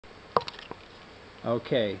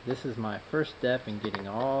Okay, this is my first step in getting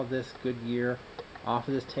all this good gear off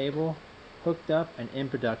of this table, hooked up and in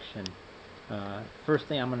production. First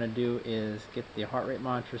thing I'm going to do is get the heart rate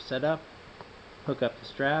monitor set up, hook up the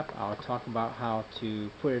strap. I'll talk about how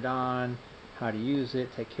to put it on, how to use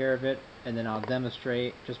it, take care of it, and then I'll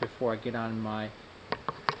demonstrate just before I get on my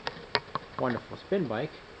wonderful spin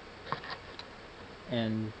bike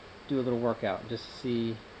and do a little workout just to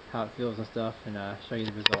see how it feels and stuff, and show you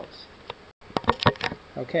the results.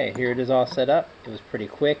 Okay, here it is all set up. It was pretty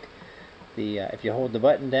quick. If you hold the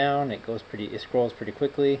button down, it scrolls pretty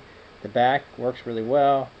quickly. The back works really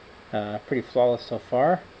well. Pretty flawless so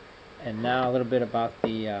far. And now a little bit about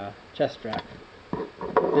the chest strap.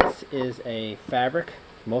 This is a fabric.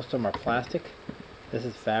 Most of them are plastic. This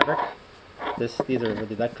is fabric. These are where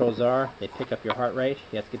the electrodes are. They pick up your heart rate.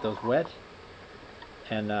 You have to get those wet.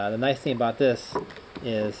 And the nice thing about this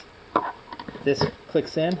is this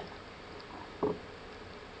clicks in,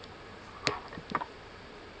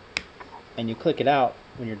 and you click it out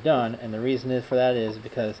when you're done. And the reason for that is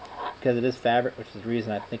because it is fabric, which is the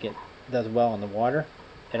reason I think it does well in the water.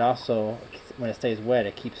 It also, when it stays wet,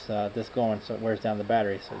 it keeps this going, so it wears down the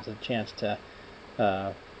battery. So there's a chance to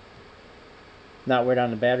not wear down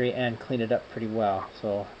the battery and clean it up pretty well.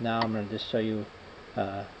 So now I'm going to just show you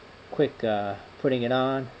quick putting it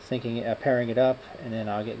on, pairing it up, and then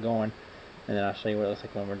I'll get going, and then I'll show you what it looks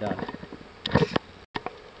like when we're done.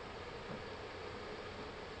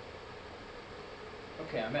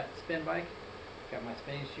 Okay, I'm at the spin bike, got my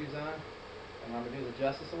spinning shoes on, and what I'm going to do is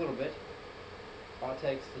adjust this a little bit. All it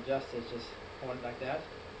takes to adjust is just hold it like that,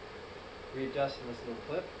 readjusting this little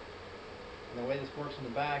clip, and the way this works in the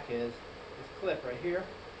back is this clip right here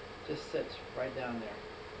just sits right down there.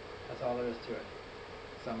 That's all there is to it.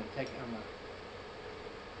 So I'm going to take it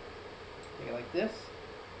like this,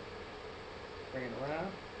 bring it around,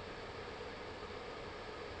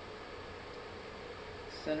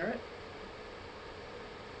 center it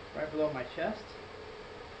right below my chest,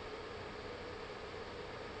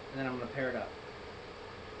 and then I'm going to pair it up.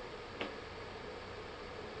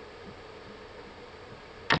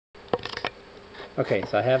 Okay,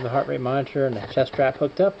 so I have the heart rate monitor and the chest strap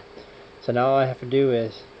hooked up. So now all I have to do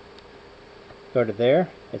is go to there.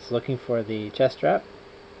 It's looking for the chest strap.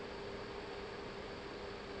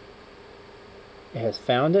 It has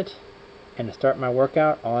found it. And to start my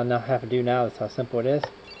workout, all I now have to do now, that's how simple it is.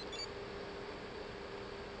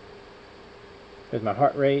 There's my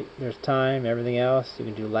heart rate, there's time, everything else. You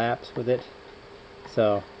can do laps with it.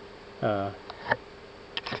 So,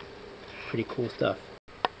 pretty cool stuff.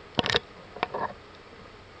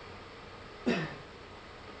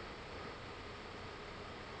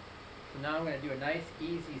 Now I'm going to do a nice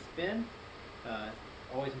easy spin.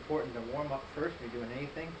 Always important to warm up first when you're doing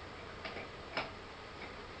anything.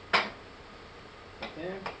 Right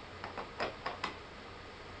there.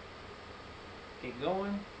 Get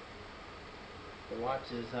going. The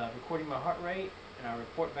watch is recording my heart rate, and I'll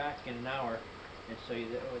report back in an hour and show you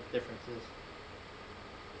what the difference is.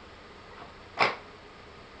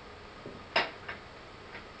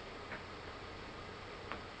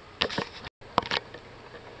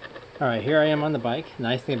 Alright, here I am on the bike.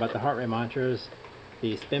 Nice thing about the heart rate monitor is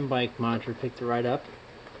the spin bike monitor picked it right up.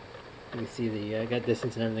 You can see the got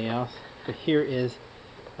distance and everything else. But here is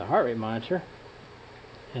the heart rate monitor.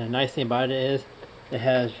 And the nice thing about it is it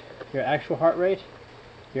has your actual heart rate,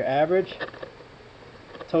 your average,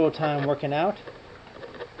 total time working out,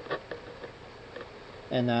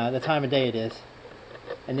 and the time of day it is.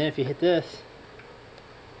 And then if you hit this,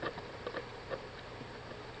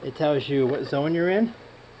 it tells you what zone you're in.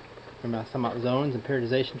 Remember I was talking about zones and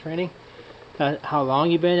periodization training. How long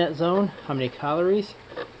you've been in that zone, how many calories,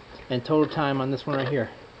 and total time on this one right here.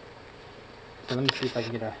 So let me see if I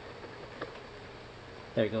can get a...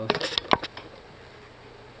 There it goes.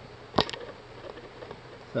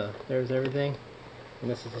 So there's everything. And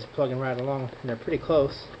this is just plugging right along, and they're pretty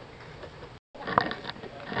close.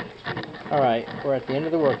 Alright, we're at the end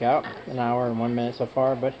of the workout. An hour and 1 minute so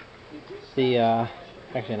far, but the...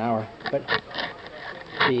 actually an hour, but...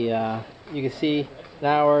 you can see an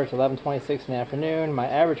hour, it's 11:26 in the afternoon. My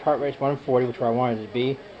average heart rate is 140, which is where I wanted it to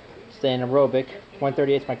be. Staying aerobic.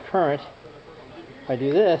 138 is my current. If I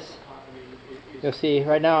do this, you'll see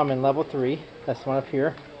right now I'm in level 3. That's the one up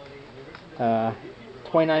here.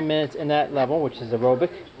 29 minutes in that level, which is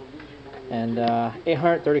aerobic, and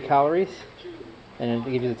 830 calories. And it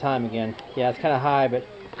gives you the time again. Yeah, it's kind of high, but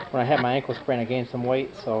when I had my ankle sprain, I gained some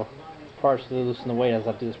weight, so it's partially loosen the weight as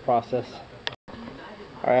I do this process.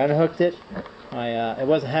 Alright, I unhooked it. I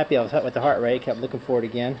wasn't happy I was with the heart rate, kept looking for it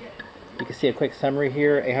again. You can see a quick summary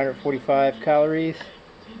here, 845 calories.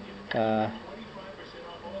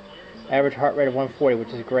 Average heart rate of 140, which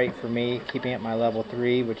is great for me, keeping at my level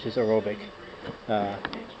 3, which is aerobic.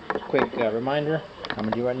 Quick reminder, I'm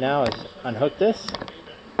going to do right now is unhook this.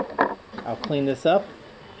 I'll clean this up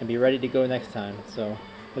and be ready to go next time. So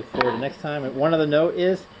look forward to next time. And one other note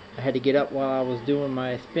is I had to get up while I was doing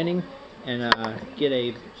my spinning and get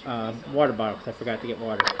a water bottle because I forgot to get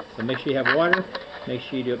water. So make sure you have water, make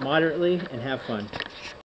sure you do it moderately, and have fun.